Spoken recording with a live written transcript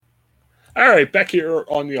All right, back here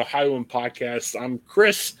on the Ohioan podcast. I'm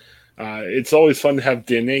Chris. It's always fun to have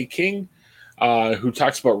Danae King, who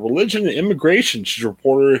talks about religion and immigration. She's a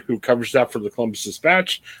reporter who covers that for the Columbus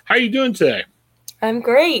Dispatch. How are you doing today? I'm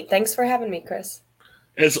great. Thanks for having me, Chris.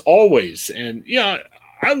 As always, and yeah,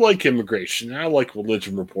 I like immigration. I like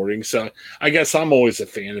religion reporting, so I guess I'm always a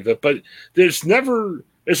fan of it. But there's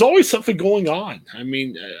always something going on. I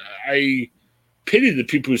mean, I pity the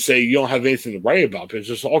people who say you don't have anything to write about because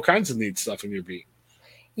there's all kinds of neat stuff in your beat.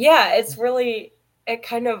 Yeah, it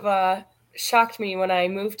kind of shocked me when I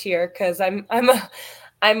moved here because I'm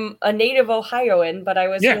a native Ohioan, but I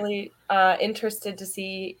was Yeah, really interested to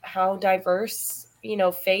see how diverse,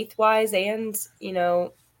 faith wise and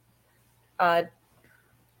uh,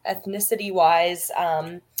 ethnicity wise,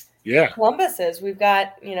 yeah. Columbus is. We've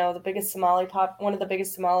got the biggest one of the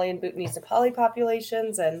biggest Somali and Bhutanese Nepali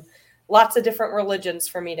populations, and lots of different religions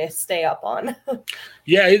for me to stay up on.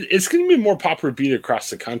 Yeah, it's going to be more popular beat across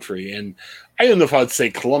the country, and I don't know if I'd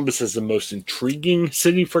say Columbus is the most intriguing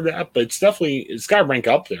city for that, but it's got to rank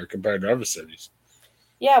up there compared to other cities.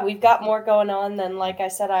 Yeah, we've got more going on than, like I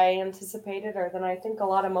said, I anticipated, or than I think a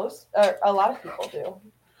lot of people do.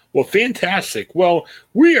 Well, fantastic. Well,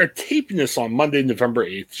 we are taping this on Monday, November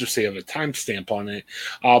 8th, just so you have a timestamp on it.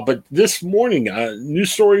 But this morning, a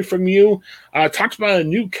news story from you talks about a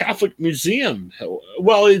new Catholic museum.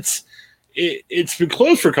 Well, it's been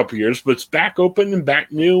closed for a couple of years, but it's back open and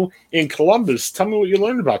back new in Columbus. Tell me what you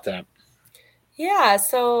learned about that. Yeah,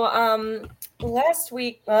 so last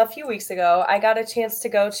week, a few weeks ago, I got a chance to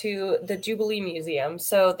go to the Jubilee Museum.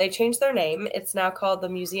 So they changed their name. It's now called the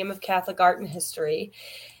Museum of Catholic Art and History.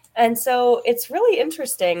 And so it's really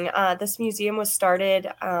interesting. This museum was started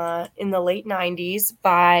in the late 90s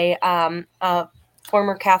by a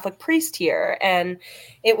former Catholic priest here. And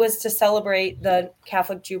it was to celebrate the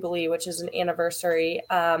Catholic Jubilee, which is an anniversary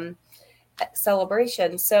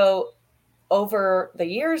celebration. So over the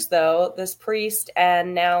years, though, this priest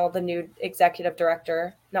and now the new executive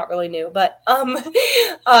director, not really new, but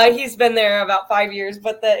he's been there about 5 years,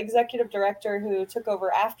 but the executive director who took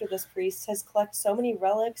over after this priest has collected so many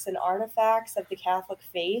relics and artifacts of the Catholic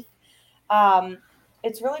faith. um,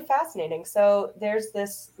 it's really fascinating. So there's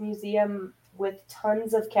this museum with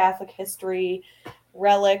tons of Catholic history,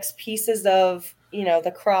 relics, pieces of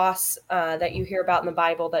the cross that you hear about in the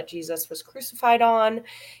Bible that Jesus was crucified on.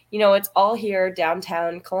 It's all here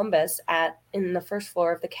downtown Columbus at in the first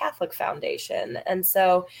floor of the Catholic Foundation. And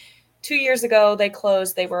so 2 years ago they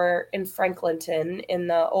closed. They were in Franklinton in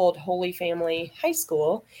the old Holy Family High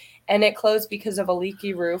School, and it closed because of a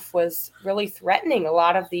leaky roof was really threatening a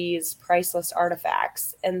lot of these priceless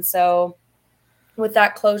artifacts. And so with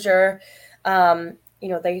that closure,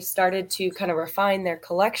 they started to kind of refine their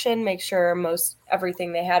collection, make sure most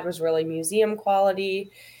everything they had was really museum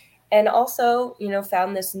quality, and also,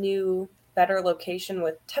 found this new, better location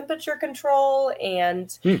with temperature control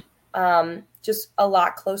and Hmm. just a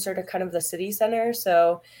lot closer to kind of the city center.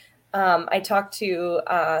 So I talked to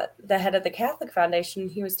the head of the Catholic Foundation.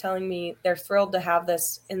 He was telling me they're thrilled to have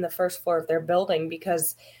this in the first floor of their building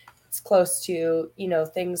because it's close to,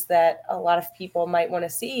 things that a lot of people might want to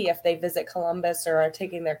see if they visit Columbus or are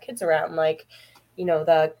taking their kids around, like,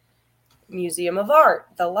 the Museum of Art,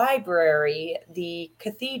 the library, the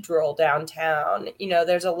cathedral downtown.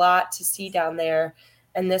 There's a lot to see down there,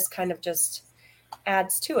 and this kind of just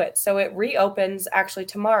adds to it. So it reopens actually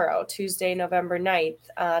tomorrow, Tuesday, November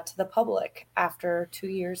 9th, to the public after 2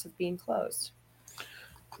 years of being closed.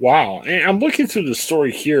 Wow. And I'm looking through the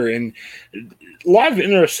story here, and a lot of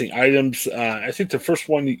interesting items. I think the first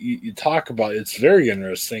one you talk about, it's very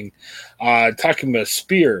interesting. Talking about a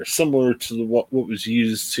spear, similar to what was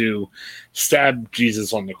used to stab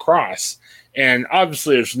Jesus on the cross. And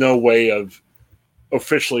obviously, there's no way of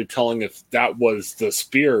officially telling if that was the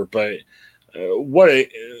spear, but what a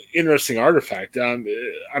interesting artifact. I'm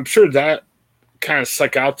sure that kind of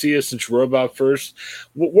stuck out to you since you wrote about it first.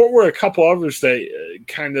 What were a couple others that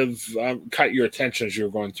kind of caught your attention as you were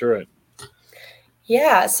going through it?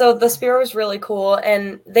 Yeah, so the spear was really cool,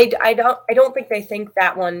 and I don't think they think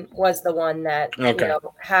that one was the one that Okay.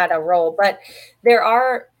 had a role, but there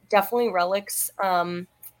are definitely relics.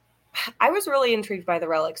 I was really intrigued by the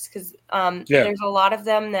relics because Yeah. there's a lot of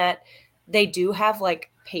them that they do have like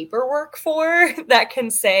paperwork for that can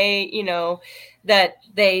say, that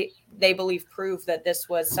they believe prove that this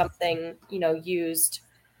was something, used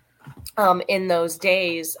in those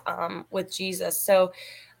days with Jesus. So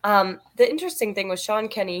the interesting thing with Sean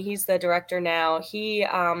Kenny, he's the director now. He's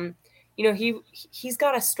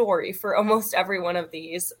got a story for almost every one of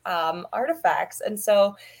these artifacts, and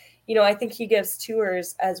so I think he gives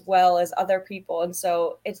tours as well as other people. And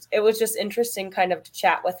so it was just interesting kind of to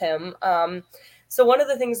chat with him. So one of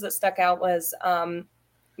the things that stuck out was,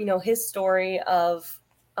 his story of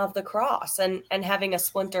the cross and having a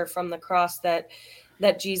splinter from the cross that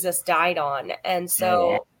Jesus died on. And Oh,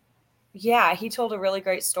 wow. so, yeah, he told a really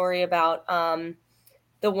great story about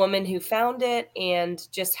the woman who found it and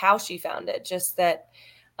just how she found it. Just that,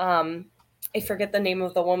 I forget the name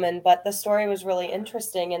of the woman, but the story was really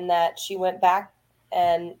interesting in that she went back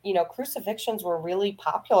and, crucifixions were really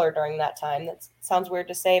popular during that time. That sounds weird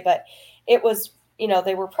to say, but it was,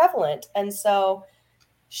 they were prevalent. And so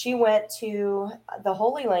she went to the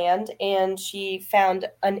Holy Land and she found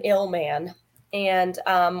an ill man and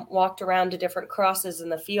walked around to different crosses in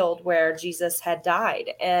the field where Jesus had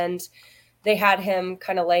died. And they had him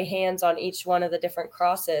kind of lay hands on each one of the different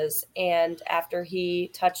crosses. And after he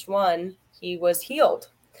touched one, he was healed.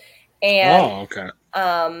 And, Oh, okay.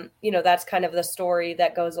 That's kind of the story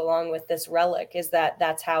that goes along with this relic, is that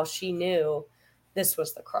that's how she knew this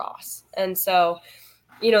was the cross. And so,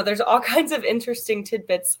 there's all kinds of interesting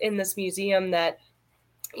tidbits in this museum that,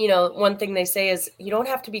 one thing they say is you don't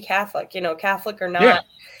have to be Catholic, Catholic or not.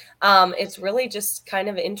 Yeah. It's really just kind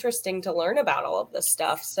of interesting to learn about all of this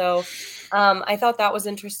stuff. So I thought that was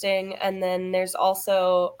interesting. And then there's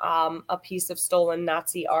also a piece of stolen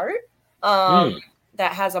Nazi art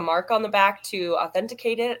that has a mark on the back to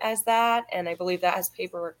authenticate it as that. And I believe that has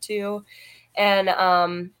paperwork too. And,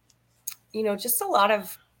 just a lot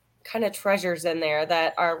of kind of treasures in there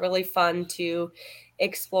that are really fun to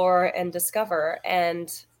explore and discover.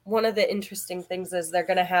 And one of the interesting things is they're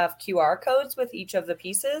going to have QR codes with each of the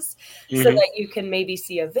pieces so that you can maybe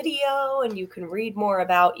see a video and you can read more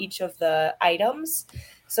about each of the items.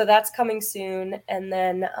 So that's coming soon. And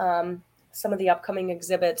then some of the upcoming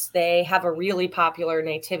exhibits, they have a really popular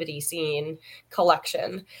nativity scene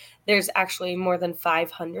collection. There's actually more than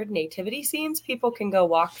 500 nativity scenes people can go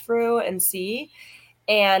walk through and see.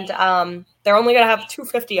 And they're only going to have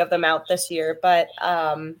 250 of them out this year, but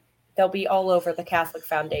they'll be all over the Catholic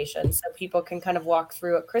Foundation. So people can kind of walk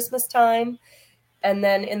through at Christmas time. And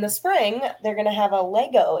then in the spring, they're going to have a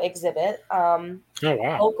Lego exhibit. Oh,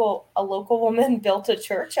 wow. A local woman built a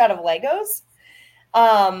church out of Legos.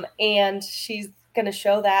 And she's going to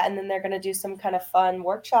show that. And then they're going to do some kind of fun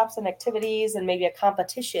workshops and activities and maybe a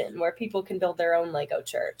competition where people can build their own Lego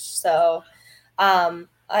church. So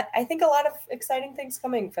I think a lot of exciting things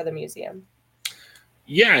coming for the museum.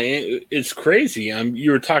 Yeah, it's crazy.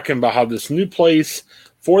 You were talking about how this new place,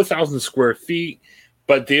 4,000 square feet,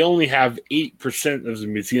 but they only have 8% of the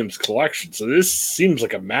museum's collection. So this seems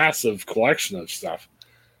like a massive collection of stuff.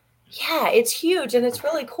 Yeah, it's huge, and it's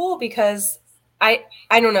really cool because I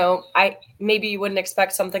don't know, maybe you wouldn't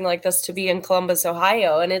expect something like this to be in Columbus,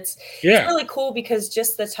 Ohio, and it's really cool because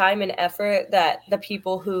just the time and effort that the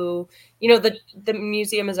people who, the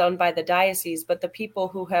museum is owned by the diocese, but the people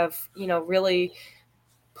who have, really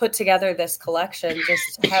put together this collection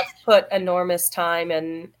just have put enormous time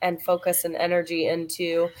and focus and energy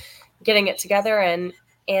into getting it together and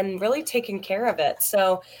really taking care of it.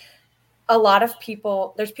 So a lot of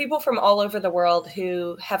people, there's people from all over the world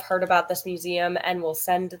who have heard about this museum and will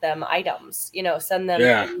send them items, send them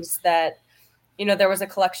things that, there was a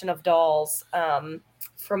collection of dolls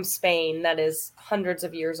from Spain that is hundreds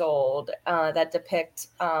of years old that depict,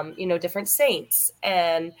 different saints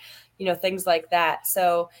and, things like that.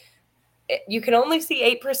 So you can only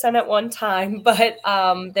see 8% at one time, but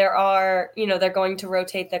there are, they're going to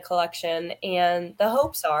rotate the collection, and the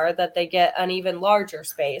hopes are that they get an even larger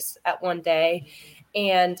space at one day,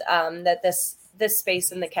 and that this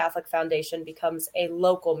space in the Catholic Foundation becomes a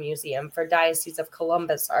local museum for Diocese of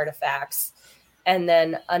Columbus artifacts. And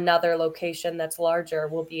then another location that's larger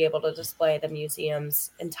will be able to display the museum's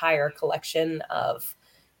entire collection of,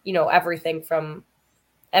 everything from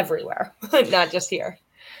everywhere, not just here.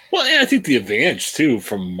 Well, and I think the advantage, too,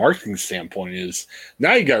 from a marketing standpoint is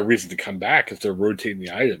now you got a reason to come back if they're rotating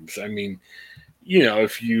the items. I mean,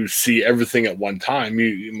 if you see everything at one time,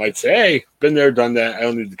 you might say, hey, been there, done that. I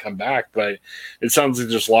don't need to come back. But it sounds like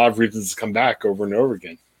there's a lot of reasons to come back over and over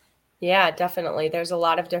again. Yeah, definitely. There's a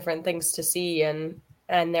lot of different things to see, and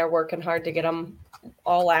they're working hard to get them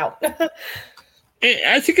all out.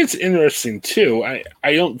 I think it's interesting, too.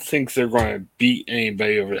 I don't think they're going to beat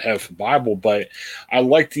anybody over the head with the Bible, but I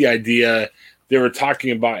like the idea they were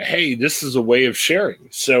talking about, hey, this is a way of sharing.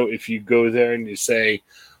 So if you go there and you say,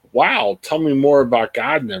 wow, tell me more about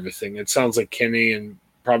God and everything, it sounds like Kenny and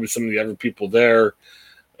probably some of the other people there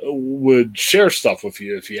would share stuff with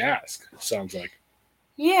you if you ask, it sounds like.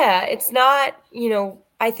 Yeah, it's not,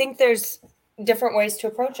 I think there's different ways to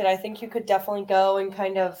approach it. I think you could definitely go and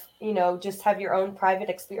kind of, just have your own private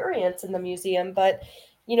experience in the museum. But,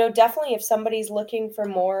 definitely if somebody's looking for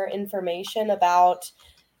more information about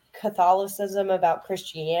Catholicism, about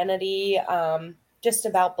Christianity, just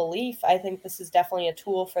about belief, I think this is definitely a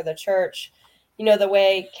tool for the church. The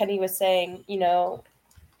way Kenny was saying,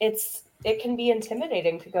 it can be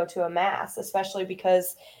intimidating to go to a mass, especially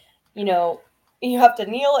because, you have to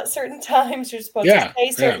kneel at certain times. You're supposed to say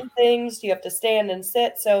certain things. You have to stand and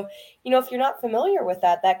sit. So, if you're not familiar with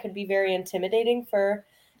that, that could be very intimidating for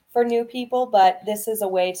new people. But this is a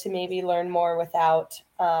way to maybe learn more without,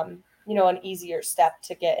 an easier step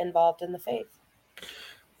to get involved in the faith.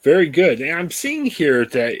 Very good. And I'm seeing here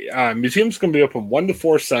that museum's going to be open 1 to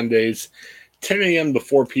 4 Sundays, 10 a.m. to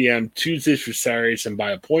 4 p.m., Tuesdays through Saturdays, and by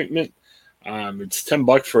appointment. It's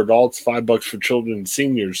 $10 for adults, $5 for children and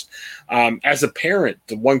seniors. As a parent,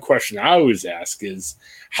 the one question I always ask is,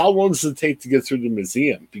 how long does it take to get through the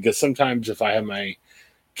museum? Because sometimes if I have my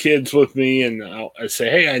kids with me and I say,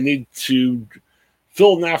 hey, I need to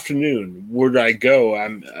fill an afternoon, where do I go?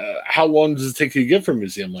 How long does it take to get from a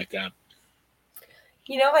museum like that?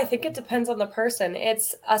 I think it depends on the person.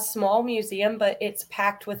 It's a small museum, but it's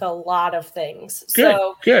packed with a lot of things.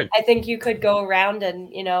 Good. I think you could go around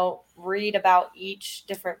and, read about each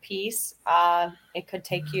different piece. It could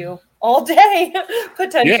take you all day,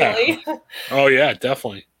 potentially. Yeah. Oh, yeah,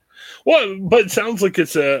 definitely. Well, but it sounds like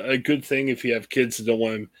it's a good thing if you have kids that don't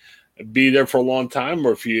want to be there for a long time,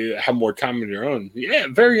 or if you have more time on your own. Yeah,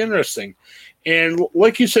 very interesting. And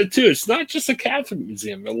like you said, too, it's not just a Catholic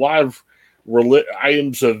museum. A lot of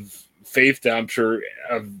items of faith that I'm sure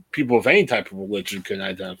of people of any type of religion can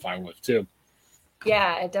identify with too.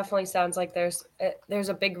 Yeah, it definitely sounds like there's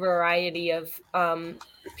a big variety of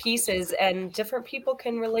pieces, and different people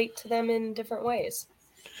can relate to them in different ways.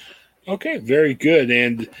 Okay, very good.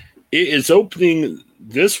 And it is opening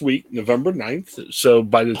this week, November 9th. So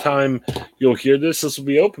by the time you'll hear this will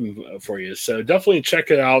be open for you. So definitely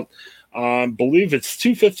check it out. Believe it's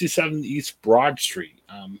 257 East Broad Street.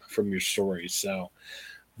 From your story. So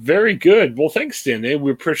very good. Well, thanks, Danny.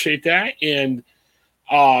 We appreciate that. And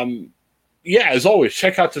as always,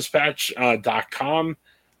 check out dispatch.com.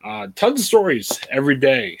 Tons of stories every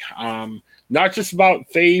day. Not just about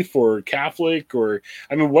faith or Catholic or,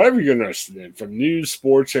 whatever you're interested in, from news,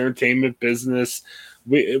 sports, entertainment, business.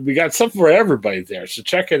 We got something for everybody there. So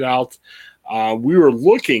check it out. We were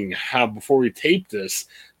looking before we taped this.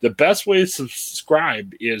 The best way to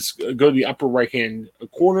subscribe is go to the upper right-hand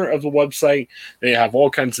corner of the website. They have all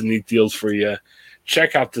kinds of neat deals for you.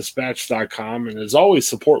 Check out dispatch.com. And as always,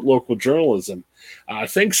 support local journalism.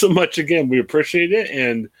 Thanks so much again. We appreciate it.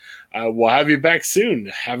 And we'll have you back soon.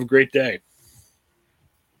 Have a great day.